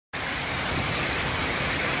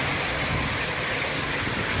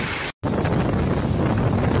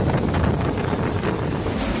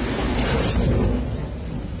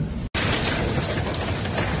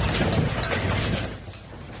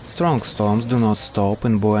Strong storms do not stop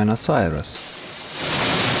in Buenos Aires.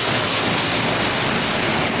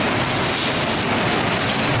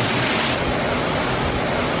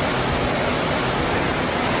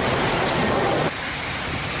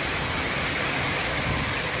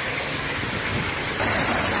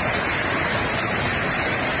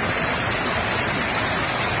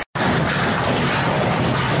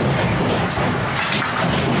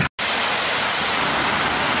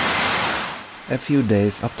 A few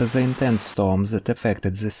days after the intense storms that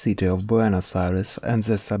affected the city of Buenos Aires and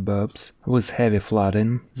the suburbs, with heavy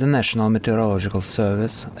flooding, the National Meteorological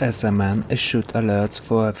Service (SMN) issued alerts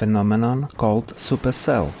for a phenomenon called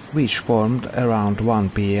supercell, which formed around 1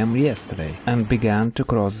 p.m. yesterday and began to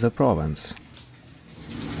cross the province.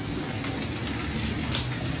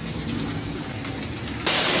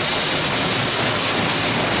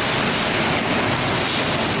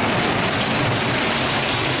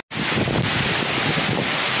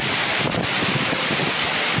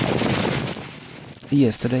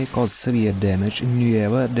 Yesterday caused severe damage in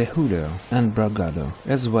Nueve de Julio and Bragado,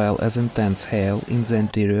 as well as intense hail in the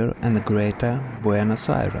interior and Greater Buenos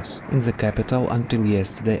Aires. In the capital until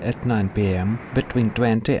yesterday at 9 p.m. between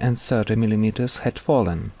 20 and 30 mm had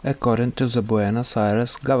fallen, according to the Buenos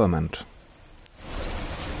Aires government.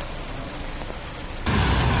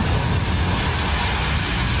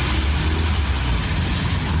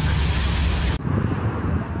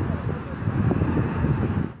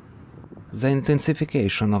 The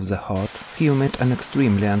intensification of the hot, humid and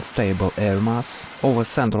extremely unstable air mass over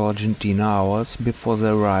Central Argentina hours before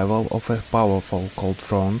the arrival of a powerful cold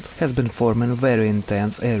front has been forming very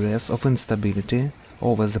intense areas of instability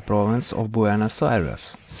over the province of Buenos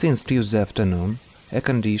Aires since Tuesday afternoon, a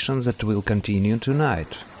condition that will continue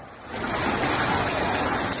tonight.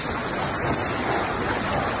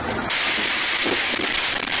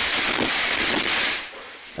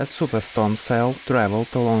 A superstorm cell traveled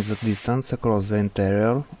a long distance across the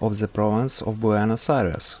interior of the province of Buenos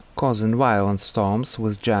Aires, causing violent storms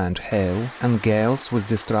with giant hail and gales with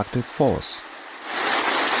destructive force.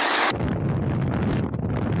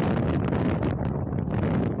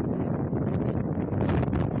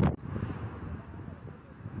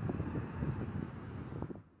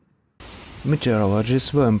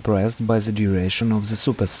 Meteorologists were impressed by the duration of the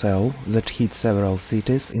supercell that hit several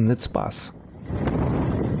cities in its path.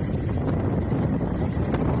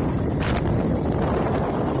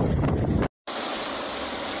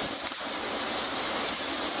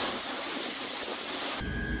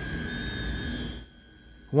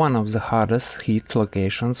 One of the hardest hit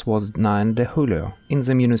locations was 9 de Julio. In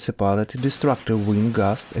the municipality, destructive wind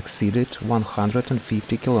gusts exceeded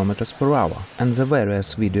 150 km per hour, and the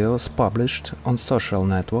various videos published on social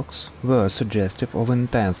networks were suggestive of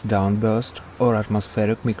intense downburst or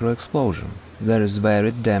atmospheric microexplosion. There is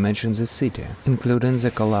varied damage in the city, including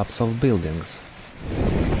the collapse of buildings.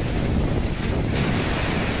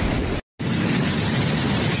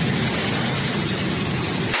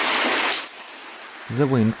 The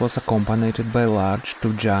wind was accompanied by large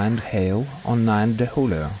to giant hail on 9 de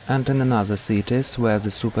Julio and in other cities where the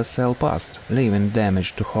supercell passed, leaving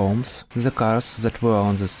damage to homes, the cars that were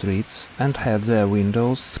on the streets and had their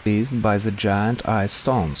windows pierced by the giant ice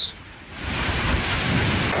stones.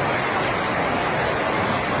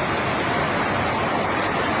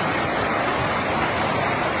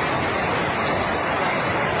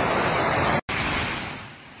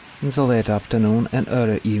 In the late afternoon and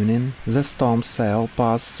early evening, the storm cell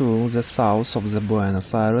passed through the south of the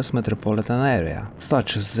Buenos Aires metropolitan area,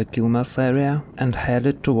 such as the Quilmes area, and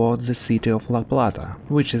headed towards the city of La Plata,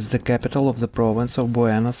 which is the capital of the province of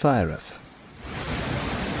Buenos Aires.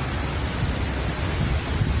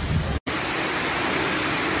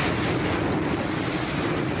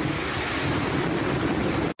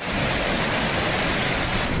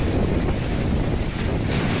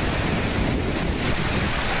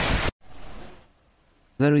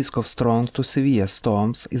 The risk of strong to severe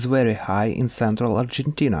storms is very high in Central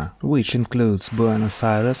Argentina, which includes Buenos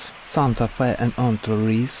Aires, Santa Fe and Entre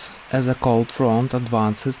Rios, as a cold front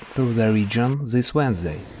advances through the region this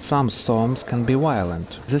Wednesday. Some storms can be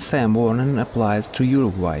violent. The same warning applies to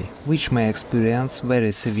Uruguay, which may experience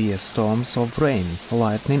very severe storms of rain,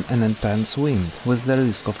 lightning and intense wind, with the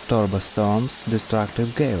risk of turbo storms,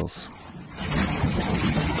 destructive gales.